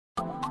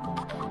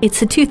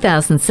It's a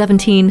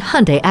 2017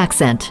 Hyundai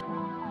Accent.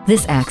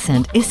 This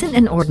Accent isn't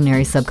an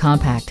ordinary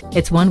subcompact.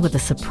 It's one with a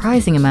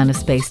surprising amount of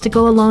space to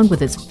go along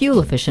with its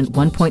fuel-efficient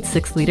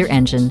 1.6-liter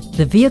engine.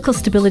 The Vehicle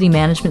Stability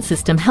Management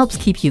System helps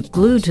keep you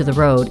glued to the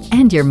road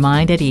and your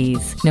mind at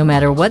ease. No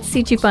matter what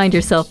seat you find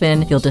yourself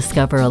in, you'll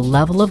discover a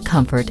level of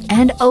comfort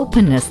and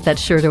openness that's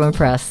sure to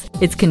impress.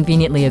 It's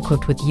conveniently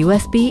equipped with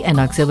USB and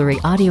auxiliary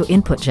audio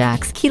input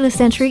jacks,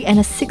 keyless entry, and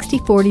a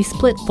 60/40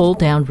 split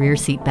fold-down rear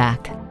seat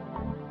back.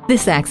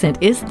 This Accent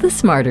is the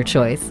smarter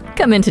choice.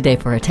 Come in today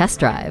for a test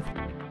drive.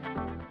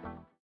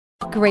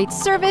 Great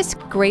service,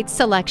 great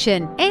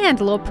selection,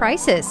 and low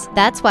prices.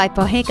 That's why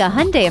Pohanka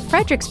Hyundai of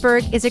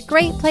Fredericksburg is a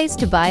great place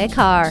to buy a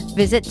car.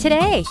 Visit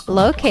today,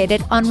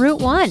 located on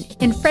Route 1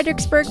 in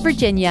Fredericksburg,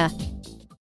 Virginia.